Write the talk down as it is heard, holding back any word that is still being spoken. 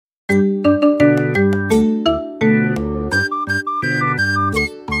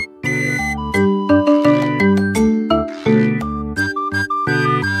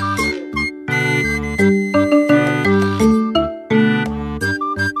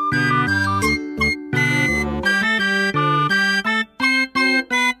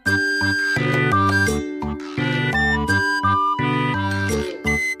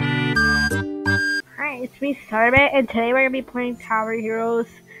Tournament, and today we're gonna be playing Tower Heroes.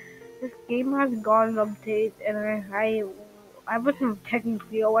 This game has got an update, and I wasn't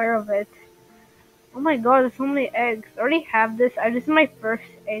technically aware of it. Oh my god, there's so many eggs. I already have this. This is my first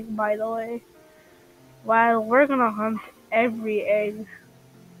egg, by the way. While we're gonna hunt every egg.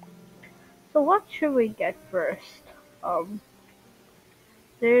 So what should we get first?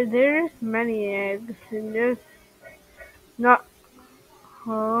 There's many eggs, and there's not.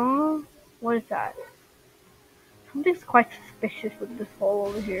 Huh? What is that? Something's quite suspicious with this hole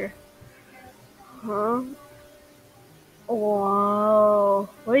over here. Huh? Whoa.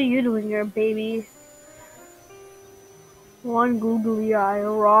 What are you doing here, baby? One googly eye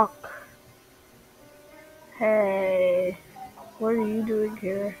rock. Hey. What are you doing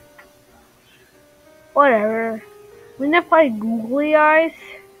here? Whatever. We need to find googly eyes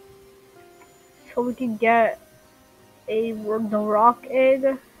so we can get the rock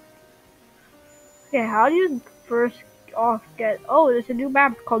egg. Okay, how do you first off get... Oh, there's a new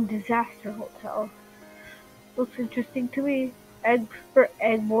map called Disaster Hotel. Looks interesting to me. Eggs for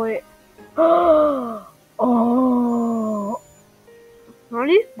egg boy. Oh! Are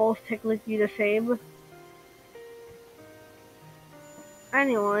these both technically the same?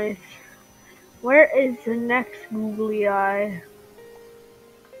 Anyways, where is the next googly eye?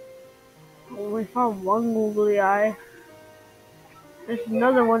 Oh, we found one googly eye. There's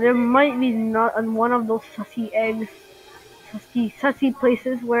another one. There might be not on one of those sussy eggs, sussy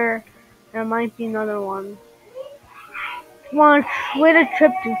places where there might be another one. Come on, wait a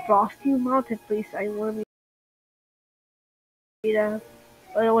trip to Frosty Mountain, please. I want to be there.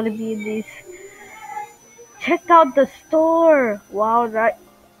 I don't want to be in these. Check out the store. Wow, that.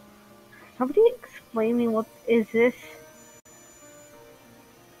 Somebody explain me what is this?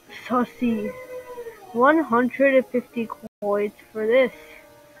 Sussy. 150 coins for this.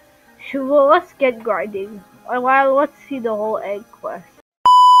 Well, let's get grinding. Well, let's see the whole egg quest.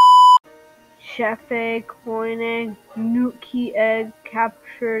 Chef egg, coin egg, nuki egg,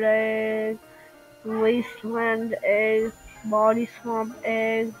 captured egg, wasteland egg, body swap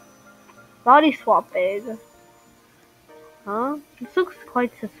egg. Huh? This looks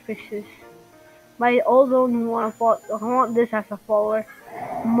quite suspicious. My old one I want this as a follower.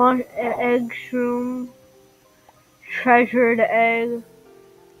 Egg shroom. Treasured egg.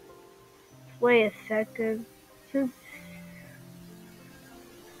 Wait a second. Since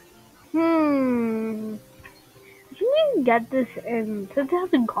you can get this in since it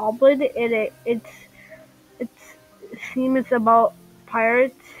has a goblin in it, it seems about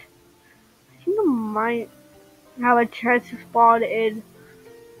pirates. I think I might have a chance to spawn in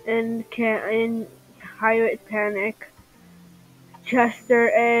pirate panic.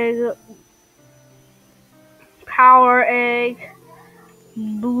 Chester egg, power egg,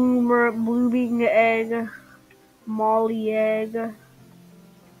 blooming egg, molly egg,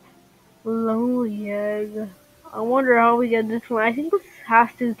 lonely egg. I wonder how we get this one. I think this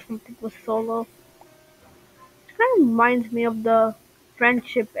has to do something with solo. It kind of reminds me of the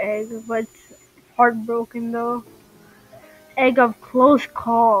friendship egg, but it's heartbroken though. Egg of close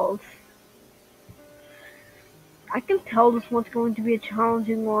calls. I can tell this one's going to be a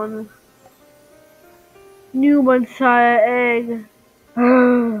challenging one. New Messiah egg.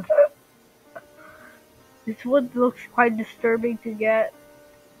 This one looks quite disturbing to get.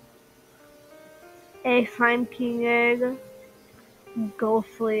 A Slime King egg.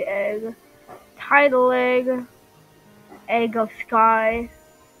 Ghostly egg. Tidal egg. Egg of Sky.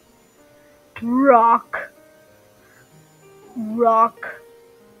 Rock.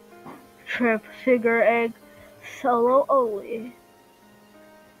 Trip figure egg. Solo only.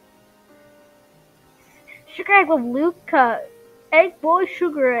 Sugar egg with Luca. Egg boy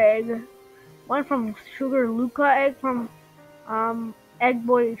sugar egg. One from Sugar Luca egg from Egg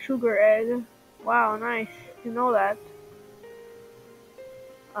boy sugar egg. Wow, nice. You know that.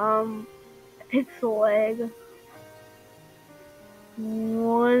 Pixel egg.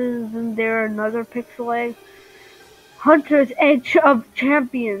 Wasn't there another pixel egg? Hunter's Edge of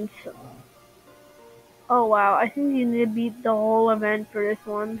Champions. Oh wow, I think you need to beat the whole event for this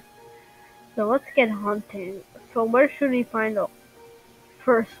one. So let's get hunting. So where should we find the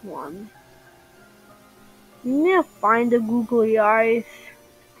first one? We need to find the googly eyes.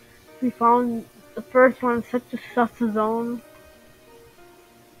 We found the first one in such a sus zone.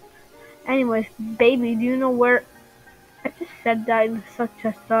 Anyways, baby, do you know where... I just said that in such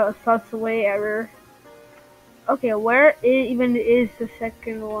a sus way ever. Okay, where even is the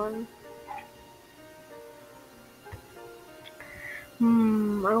second one? I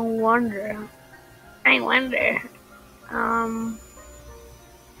wonder.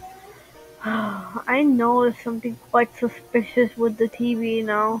 I know there's something quite suspicious with the TV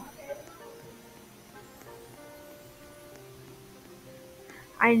now.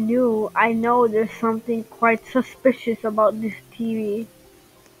 I know there's something quite suspicious about this TV.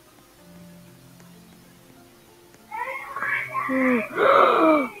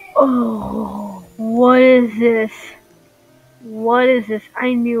 Oh, what is this? What is this?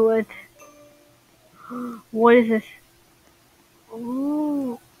 I knew it. What is this?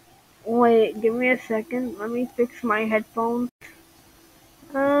 Ooh, wait, give me a second. Let me fix my headphones.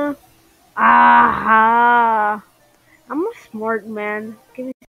 Uh, aha! I'm a smart man. Give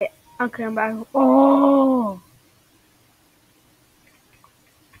me. Okay, I'm back. Oh,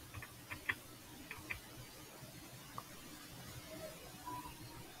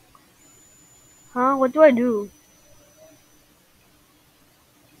 huh? What do I do?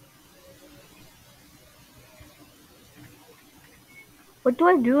 What do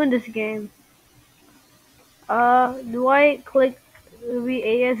I do in this game? Do I click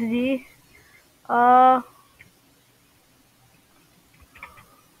VASD? Uh,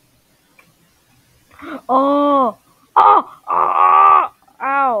 oh, oh,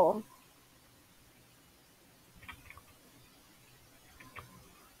 ow.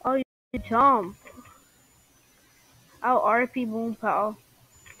 Oh, you jump. Ow, RP boom pow.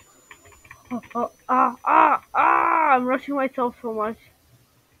 I'm rushing myself so much.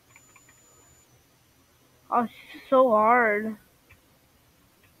 Oh, it's so hard.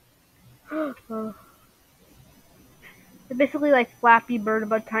 Uh, it's basically like Flappy Bird,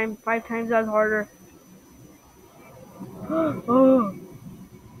 but 5 times as harder. Oh,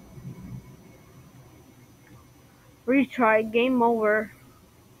 retry, game over.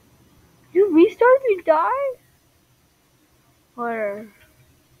 You restart, you die? Whatever.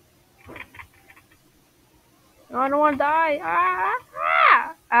 No, I don't want to die.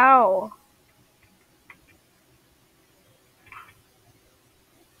 Ow.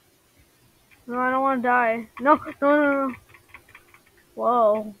 No, I don't want to die. No, no, no, no.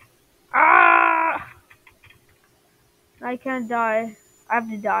 Whoa. Ah! I can't die. I have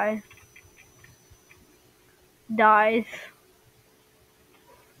to die. Dies.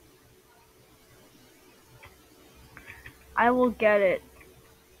 I will get it.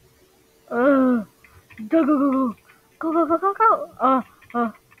 Ugh. Go, go, go, go. Go, go, go, go, go. Uh.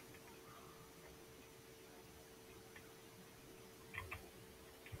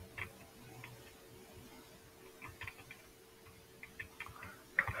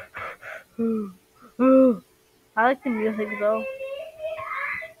 I like the music though.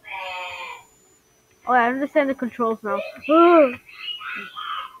 Oh, I understand the controls now.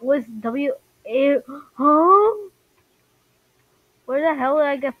 Was W A? Huh? Where the hell did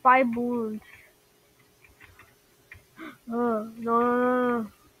I get 5 balloons? No, no,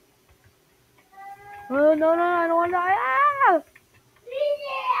 no, no, no, no, I don't want to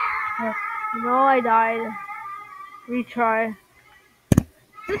die. No, I died. Retry.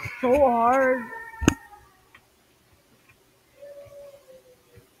 This is so hard.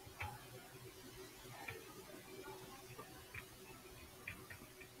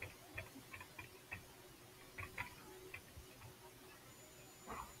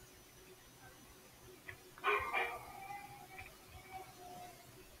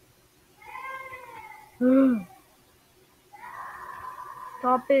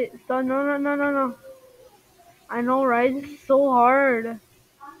 Stop it. Stop. No, no, no, no, no. I know, right? This is so hard.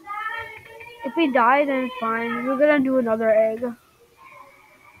 If we die, then it's fine. We're gonna do another egg.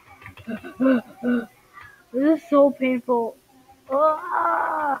 This is so painful.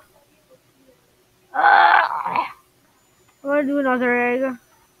 Ah, ah. We're gonna do another egg.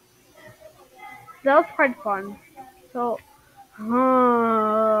 That was quite fun. So,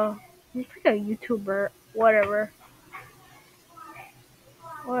 he's like a YouTuber. Whatever.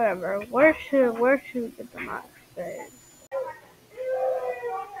 Whatever. Where should we get the max egg?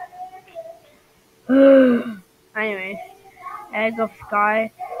 Anyways, egg of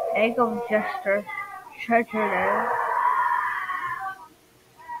sky, egg of gesture, treasure egg.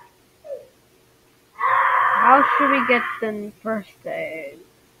 How should we get the first egg?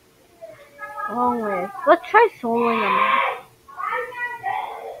 Long way. Let's try soloing them.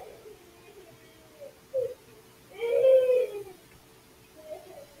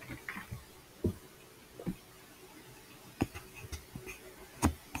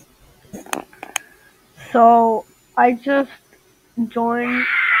 So I just joined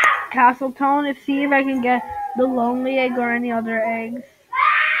Castletown to see if I can get the lonely egg or any other eggs.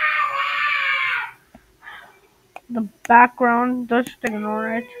 The background, just ignore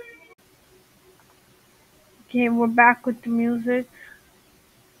it. Okay, we're back with the music.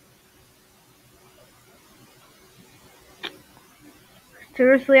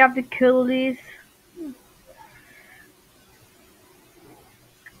 Seriously, I have to kill these?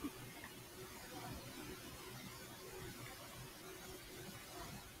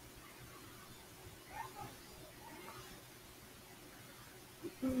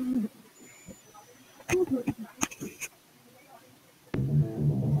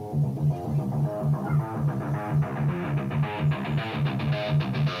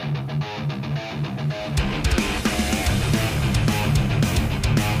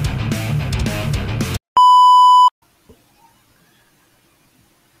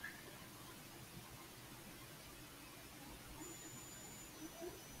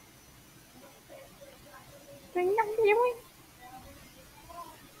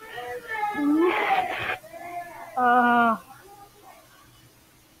 Uh,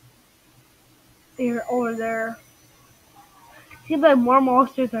 they're over there. Seems like more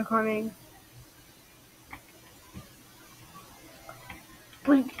monsters are coming.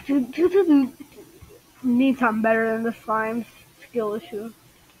 But you need something better than the slimes. Skill issue.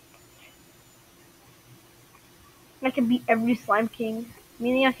 I can beat every slime king,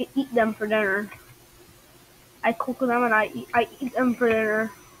 meaning I can eat them for dinner. I cook them and I eat them for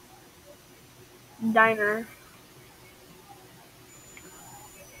dinner. Diner.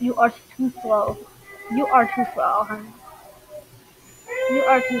 You are too slow. You are too slow. You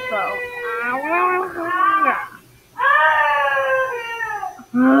are too slow.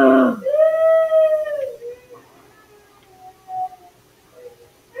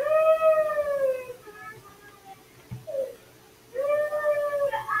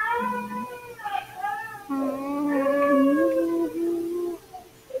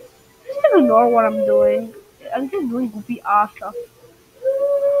 Just ignore what I'm doing. I'm just doing goofy ass stuff.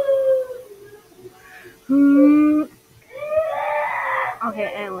 Okay,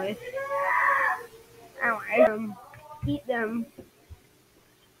 anyways. Eat them.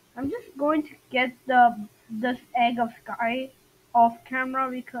 I'm just going to get this egg of sky off camera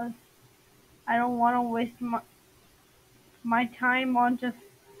because I don't want to waste my time on just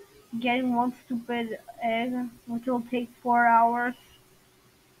getting one stupid egg, which will take 4 hours.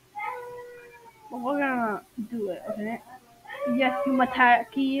 But we're gonna do it, okay? Yes, you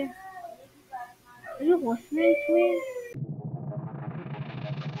Mataki. Are you listening to me?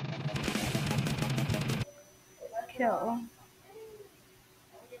 Kill.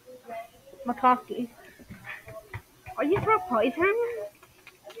 Mataki. Are you for poison?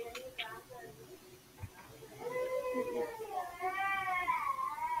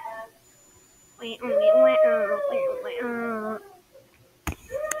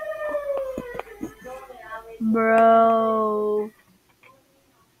 Bro.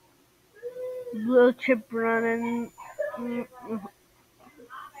 Blue chip running.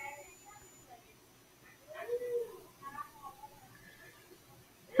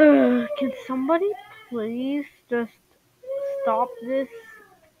 Can somebody please just stop this?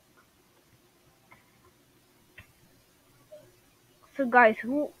 So guys,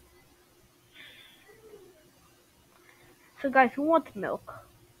 who wants milk?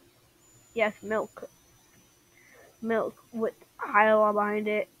 Yes, milk. Milk with Isla behind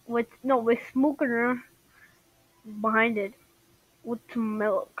it. With Smooker behind it. With some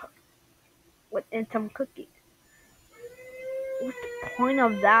milk. And some cookies. What's the point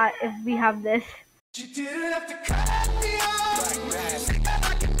of that if we have this? You didn't have to cut me off. Like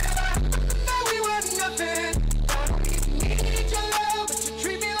we were nothing. I don't even need your love, but you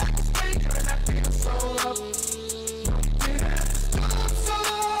treat me like a stranger, and I feel so low. You didn't have to stop so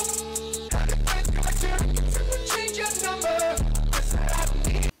long. Had to find to change your number.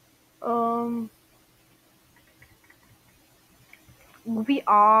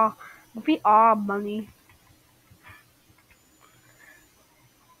 We are money.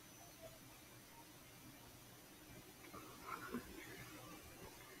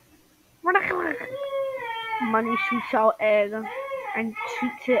 Money shoots out egg and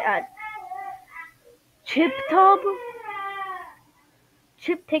shoots it at Chip Tub.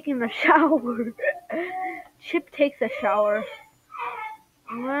 Chip taking a shower. Chip takes a shower.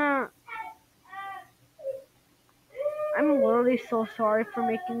 I'm literally so sorry for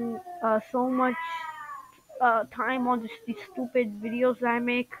making so much time on just these stupid videos that I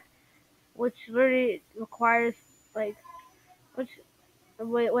make, which really requires like, which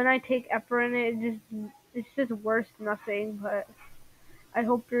when I take effort in it, it's just worth nothing. But I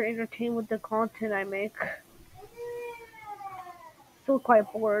hope you're entertained with the content I make. Still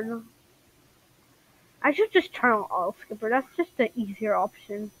quite bored. I should just turn on auto skipper. That's just the easier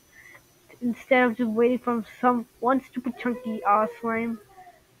option instead of just waiting for some one stupid chunky slime.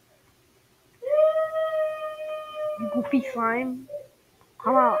 You goofy slime.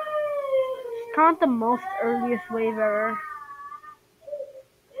 Come on. Count the most earliest wave ever.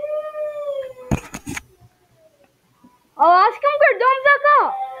 Awas kang kerdom ka!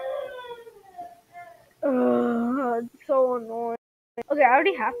 It's so annoying. Okay, I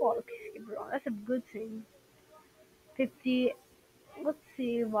already have auto skipper on. That's a good thing. 50. Let's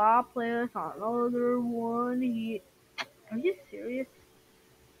see. Wow, players on another one. Are you serious?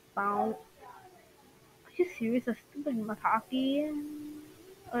 Bounce. Are you serious? A stupid Mataki?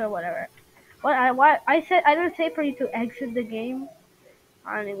 Or whatever. What I said I didn't say for you to exit the game.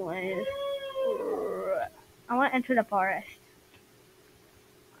 Anyways, I want to enter the forest.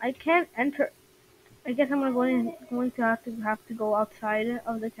 I can't enter. I guess I'm going to have to go outside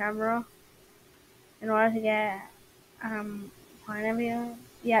of the camera in order to get point of view.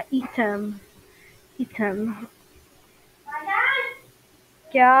 Yeah, eat them. Eat them.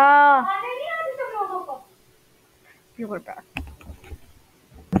 Yeah. You are back.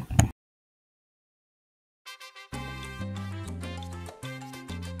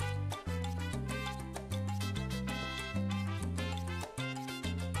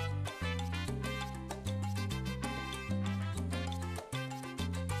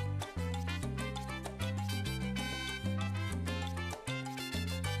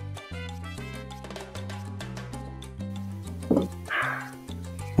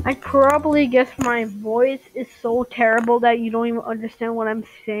 I probably guess my voice is so terrible that you don't even understand what I'm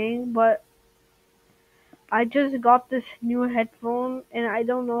saying, but I just got this new headphone and I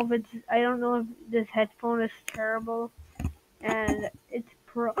don't know if this headphone is terrible and it's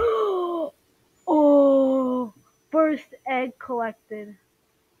oh, first egg collected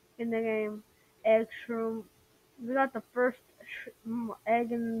in the game. Egg shroom. We got the first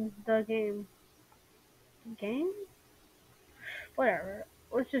egg in the game. Game? Whatever.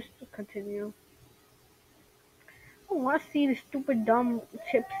 Let's just continue. I want to see the stupid dumb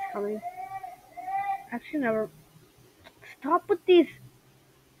chips coming. Actually, never. Stop with these.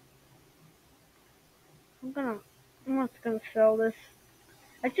 I'm gonna. I'm not gonna sell this.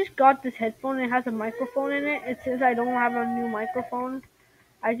 I just got this headphone. It has a microphone in it. It says I don't have a new microphone.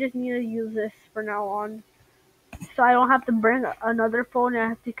 I just need to use this for now on. So I don't have to bring another phone. I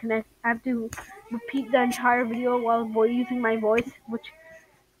have to connect. I have to repeat the entire video while using my voice, which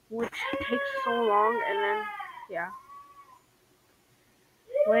takes so long. And then yeah,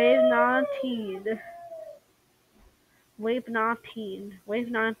 wave 19, wave 19, wave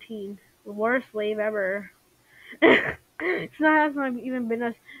 19, the worst wave ever. It's not hasn't even been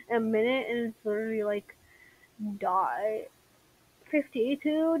a minute, and it's literally like die.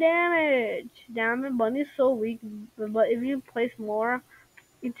 52 damage. Damn it, Bunny's so weak, but if you place more,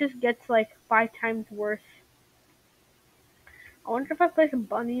 it just gets like 5 times worse. I wonder if I place a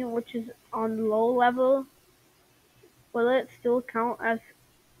bunny which is on low level, will it still count as...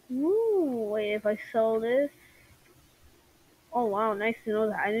 Ooh, wait, if I sell this... Oh wow, nice to know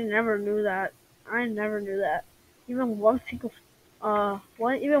that. Never knew that. I never knew that. Even what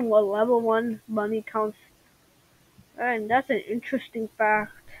level 1 bunny counts. And that's an interesting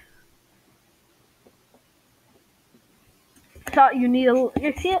fact. Thought you need a...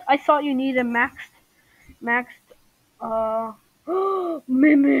 You see, I thought you need a maxed, uh,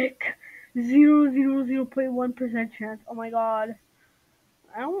 mimic. 0.1% chance. Oh my god.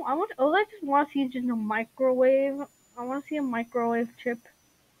 I just want to see just a microwave. I want to see a microwave chip.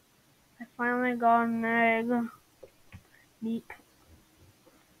 I finally got an egg. Neat.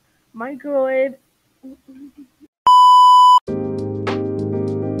 Microwave.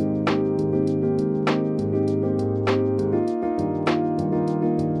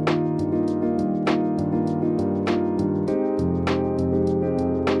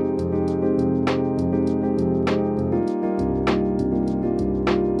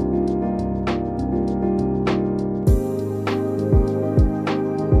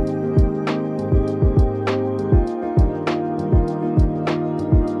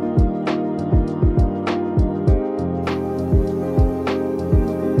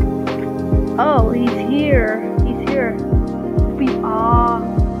 Oh, he's here. He's here. We are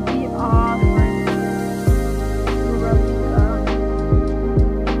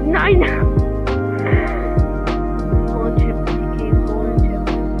Nine. Golden chip became golden chip.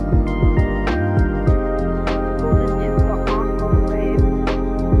 Golden chip got on golden wave.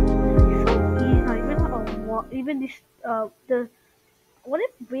 It's so easy. Even this the what if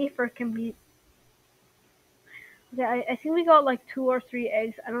wafer can be... Okay, I think we got like 2 or 3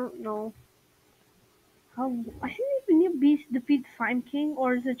 eggs. I don't know. How I think we need to defeat Slime King,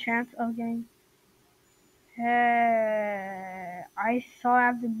 or is a chance of getting... I saw I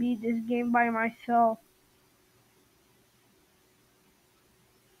have to beat this game by myself.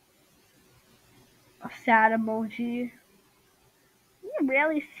 sad emoji. You're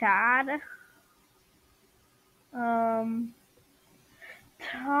really sad. Um,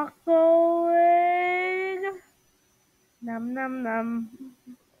 taco egg. Num num num.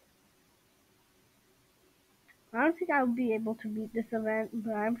 I don't think I'll be able to beat this event,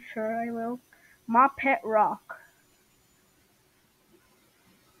 but I'm sure I will. My pet rock.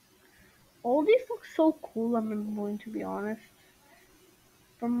 All these look so cool, I'm going to be honest.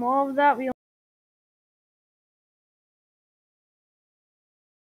 From all of that, we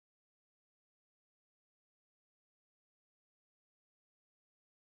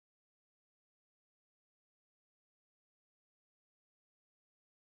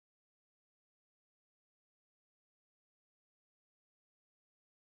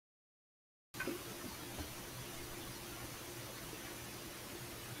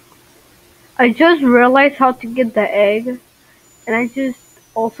I just realized how to get the egg, and I just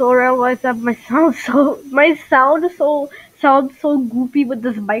also realized that my sounds so goofy with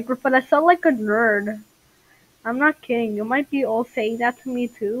this microphone. I sound like a nerd. I'm not kidding. You might be all saying that to me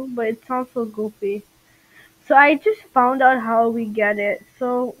too, but it sounds so goofy. So I just found out how we get it.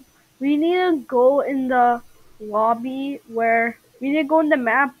 So we need to go in the lobby where we need to go in the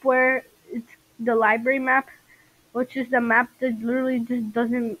map where it's the library map, which is the map that literally just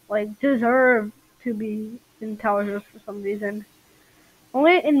doesn't like deserve to be in Tower Hills for some reason.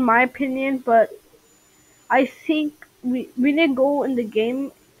 Only in my opinion, but I think we need to go in the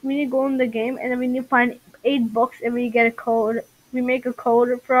game. We need to go in the game, and then we need to find 8 books, and we get a code. We make a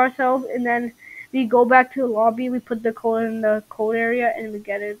code for ourselves, and then we go back to the lobby. We put the code in the code area, and we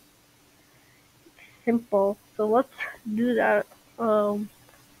get it. Simple. So let's do that.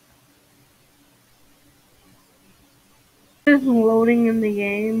 Just loading in the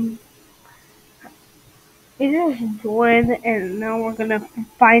game. We just joined, and now we're gonna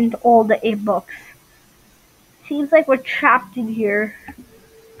find all the 8 books. Seems like we're trapped in here.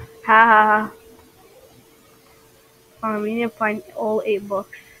 Ha ha ha. We need to find all 8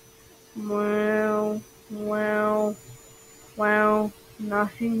 books. Well, well, well,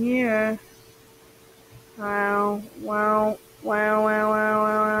 nothing here. Wow. Well. Well.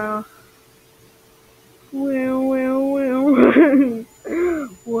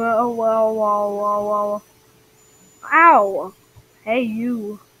 Ow! Hey,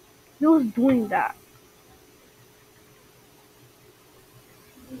 you. Who's doing that?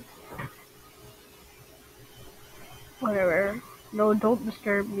 Whatever. No, don't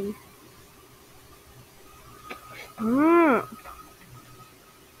disturb me. Mm.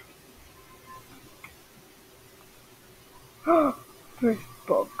 First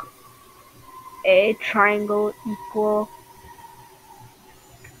book. A triangle equal.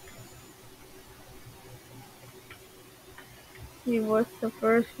 See, what's the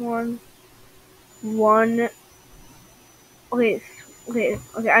first one? One. Okay,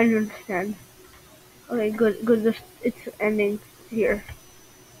 I understand. Okay, good. It's ending here.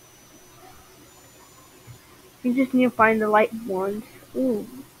 You just need to find the light ones. Ooh,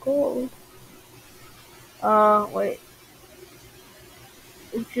 gold. Wait.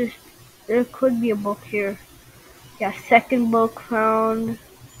 It's just there could be a book here. Yeah, second book found.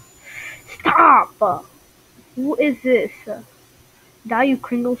 Stop! Who is this? Die, you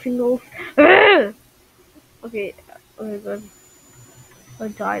Kringle singles. Ugh! Okay, good.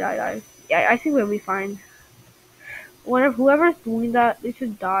 Die. Yeah, I think we'll be fine. Whatever, whoever's doing that, they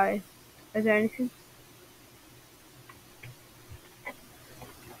should die. Is there anything?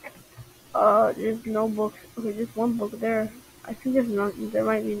 There's no books. Okay, just one book there. I think there's not. There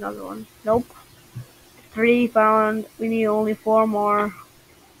might be another one. Nope. 3 found. We need only 4 more.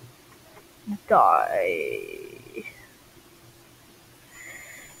 Die.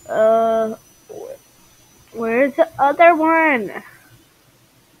 Uh, where's the other one?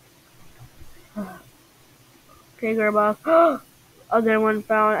 Figure about. Other one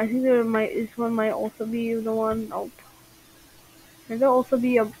found. I think this one might also be the one. Nope. Can there also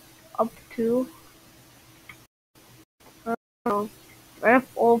be a up to? Oh. I have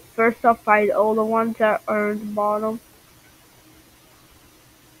all first off find all the ones that are at the bottom.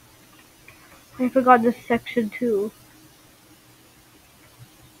 I forgot this section too.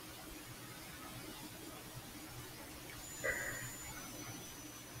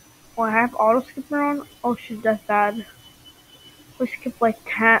 Oh, I have auto skipper on? Oh shit, that's bad. We skipped like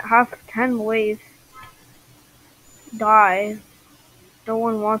 10 waves. Die. No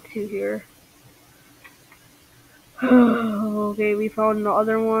one wants you here. Okay, we found the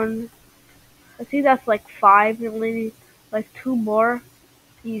other one. I think that's like 5, maybe like 2 more.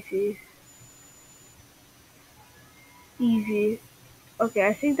 Easy. Easy. Okay,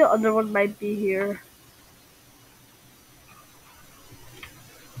 I think the other one might be here.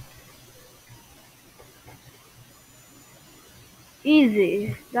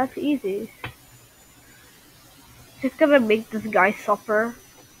 Easy. That's easy. Just gonna make this guy suffer.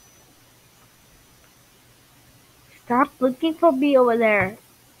 Stop looking for me over there.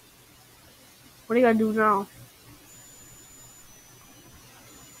 What are you gonna do now?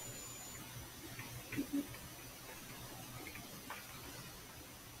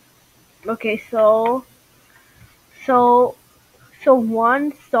 Okay, so so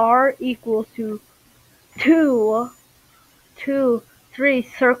 1 star equals to two, two, three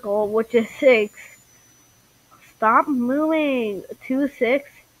circle, which is 6. Stop moving. 2, 6,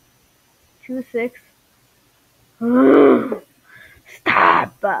 2, 6.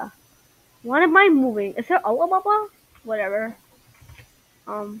 Stop. What am I moving? Is there Alibaba? Whatever.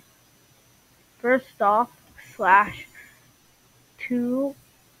 Um, first off, slash 2,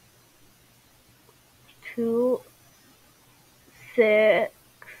 2, 6.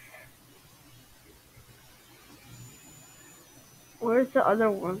 Where's the other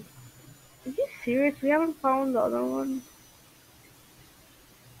one? Are you serious? We haven't found the other one?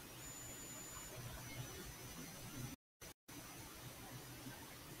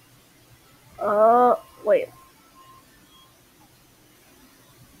 Wait.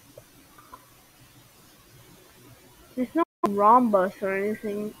 There's no rhombus or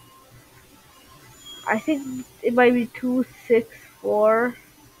anything. I think it might be 2, 6, 4.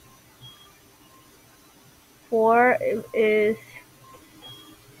 4 is.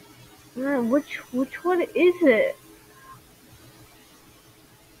 Which one is it?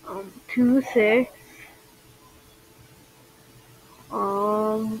 2, 6.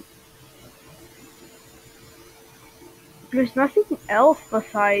 Um, there's nothing else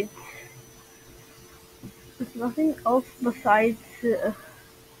besides. There's nothing else besides.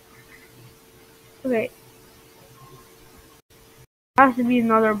 Okay, has to be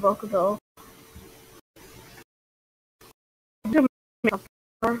another book though.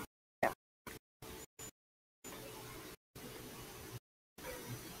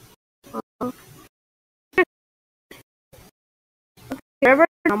 Whatever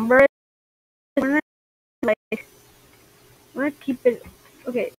number it is, I'm gonna keep it.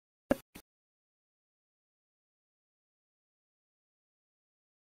 Okay,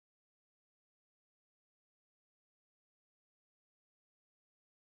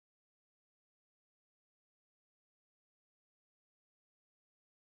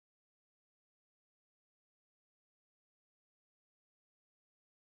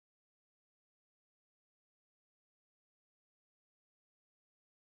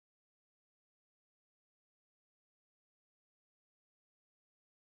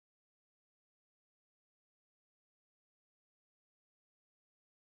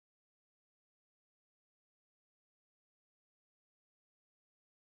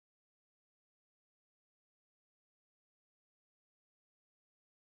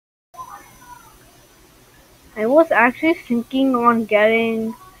 I was actually thinking on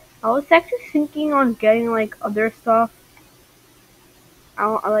getting. I was actually thinking on getting like other stuff.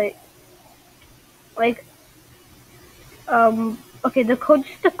 I like okay, the code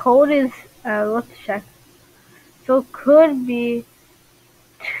is let's check. So it could be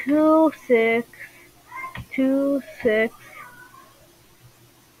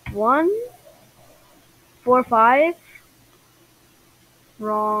 2626145.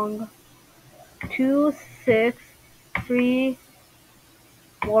 Wrong.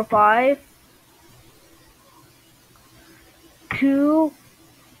 26345. 2.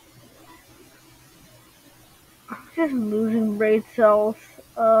 I'm just losing brain cells.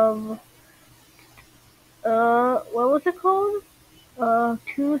 What was it called?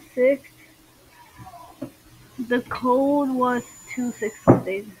 26. The code was 26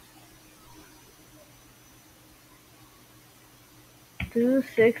 something.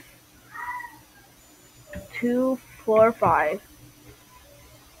 26245.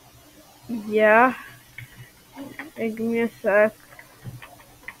 Yeah. Hey, give me a sec.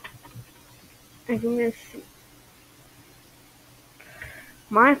 Hey, give me a sec.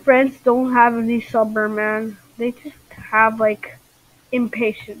 My friends don't have any summer, man. They just have like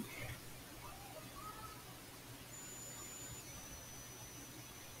impatience.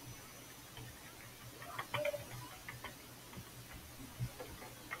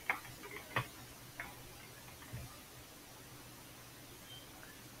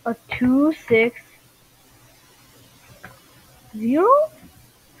 A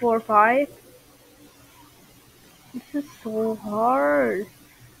 26045. This is so hard.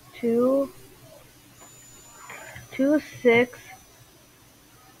 Two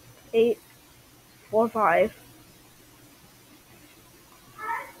 26845.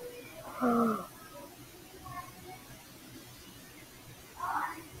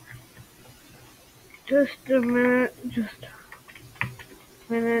 Just a minute. Just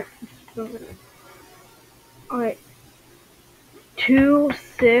a minute. Just a minute. Okay. 2,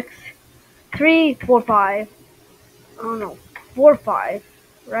 6, 3, 4, 5. Oh no. 4, 5.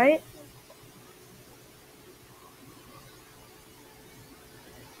 Right?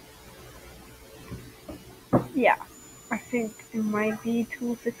 Yeah. I think it might be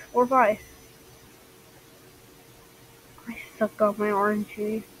 2, 6, 4, 5. I suck up my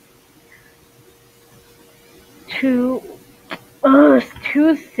RNG. 2. It's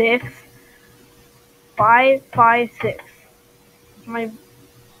 2, 6, 5, 5, 6. My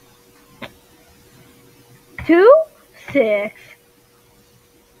 2, 6,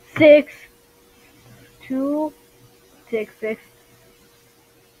 6, 2, 6, 6,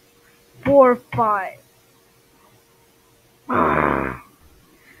 4, 5.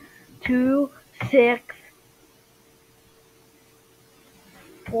 2, 6,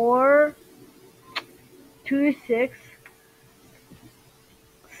 4, 2, 6,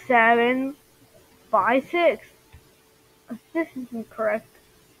 7, 5, 6. This isn't correct.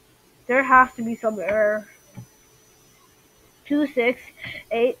 There has to be some error. 2, 6,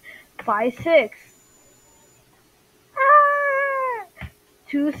 8, 5, 6.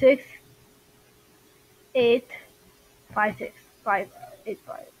 2, 6, 8, 5, 6. 5, 8,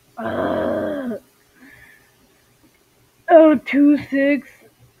 5. Oh, 2, 6,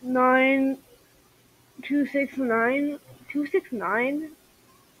 9, 2, 6, 9, 2, 6, 9.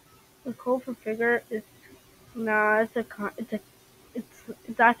 The code for figure is nah. It's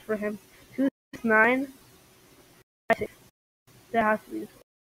that's for him. 2, 6, 9, 5, 6. That has to be.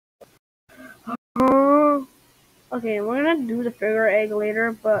 Uh, okay, we're gonna do the figure egg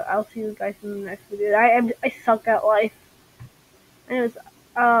later, but I'll see you guys in the next video. I suck at life. Anyways,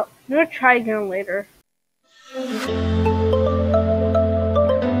 I'm gonna try again later.